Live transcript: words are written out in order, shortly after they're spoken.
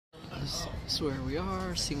So this is where we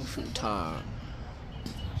are, Xing Tang.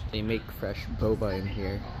 They make fresh boba in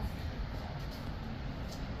here.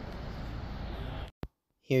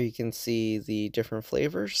 Here you can see the different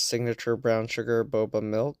flavors. Signature brown sugar boba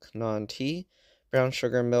milk, non-tea. Brown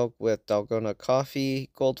sugar milk with dalgona coffee.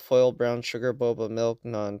 Gold foil brown sugar boba milk,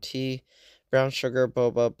 non-tea. Brown sugar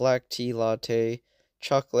boba black tea latte.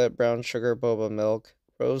 Chocolate brown sugar boba milk.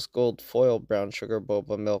 Rose gold foil brown sugar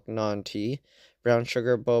boba milk, non-tea. Brown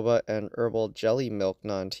sugar boba and herbal jelly milk,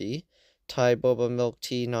 non-tea. Thai boba milk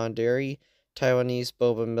tea, non-dairy. Taiwanese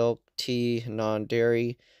boba milk tea,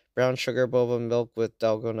 non-dairy. Brown sugar boba milk with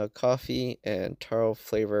dalgona coffee, and taro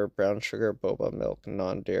flavor brown sugar boba milk,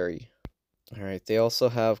 non-dairy. Alright, they also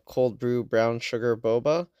have cold brew brown sugar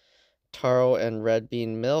boba, taro and red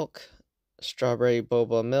bean milk, strawberry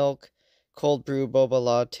boba milk, cold brew boba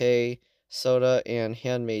latte, soda and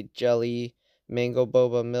handmade jelly, mango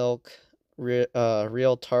boba milk,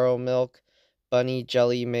 real taro milk, bunny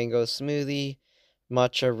jelly mango smoothie,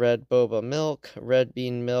 matcha red boba milk, red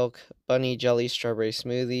bean milk, bunny jelly strawberry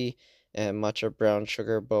smoothie, and matcha brown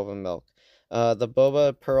sugar boba milk. The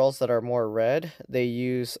boba pearls that are more red, they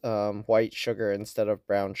use white sugar instead of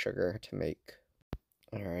brown sugar to make.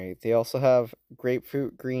 Alright, they also have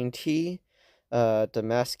grapefruit green tea,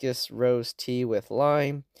 Damascus rose tea with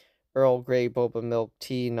lime, Earl Grey boba milk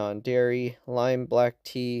tea non-dairy, lime black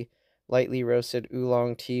tea, lightly roasted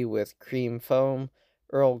oolong tea with cream foam,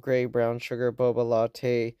 Earl Grey brown sugar boba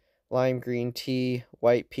latte, lime green tea,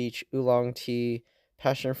 white peach oolong tea,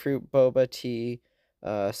 passion fruit boba tea,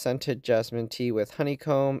 scented jasmine tea with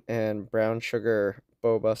honeycomb, and brown sugar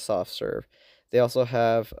boba soft serve. They also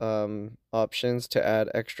have options to add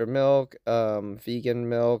extra milk, vegan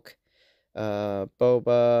milk,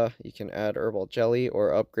 boba. You can add herbal jelly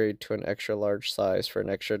or upgrade to an extra large size for an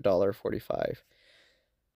extra $1.45.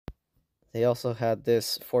 They also had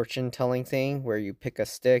this fortune telling thing where you pick a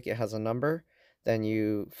stick, it has a number, then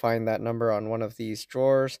you find that number on one of these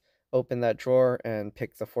drawers, open that drawer, and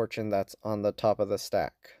pick the fortune that's on the top of the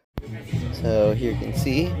stack. So here you can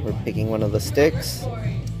see, we're picking one of the sticks.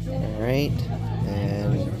 Alright,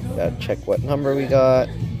 and gotta check what number we got.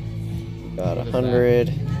 We got 100.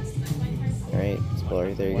 Alright,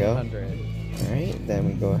 so there you go. Alright, then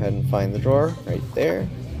we go ahead and find the drawer right there.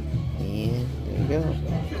 And there you go.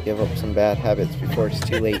 Give up some bad habits before it's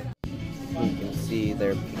too late. You can see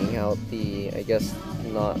they're picking out the, I guess,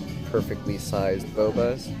 not perfectly sized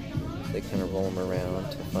bobas. They kind of roll them around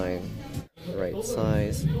to find the right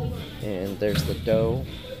size. And there's the dough.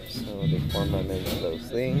 So they form them into those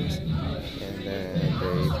things. And then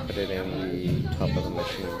they put it in the top of the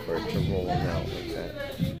machine for it to roll them out like that.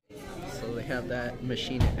 So they have that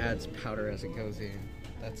machine that adds powder as it goes in.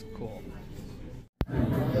 That's cool.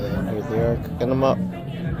 And here they are cooking them up.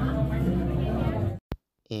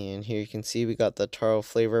 And here you can see we got the taro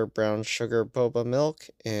flavor brown sugar boba milk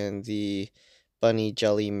and the bunny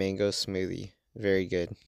jelly mango smoothie. Very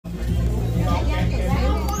good. Stir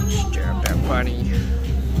up that bunny.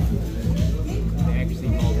 They actually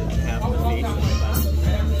molded half the face of the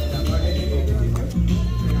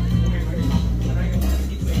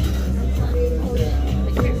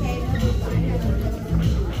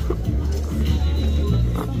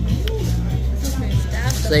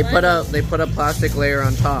They put a plastic layer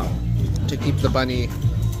on top to keep the bunny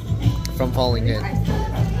from falling in.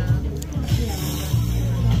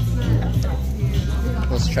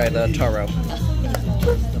 Let's try the taro.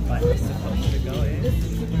 The bunny's supposed to go in?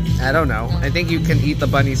 I don't know. I think you can eat the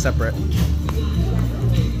bunny separate.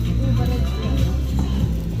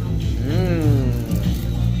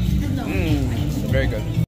 Very good.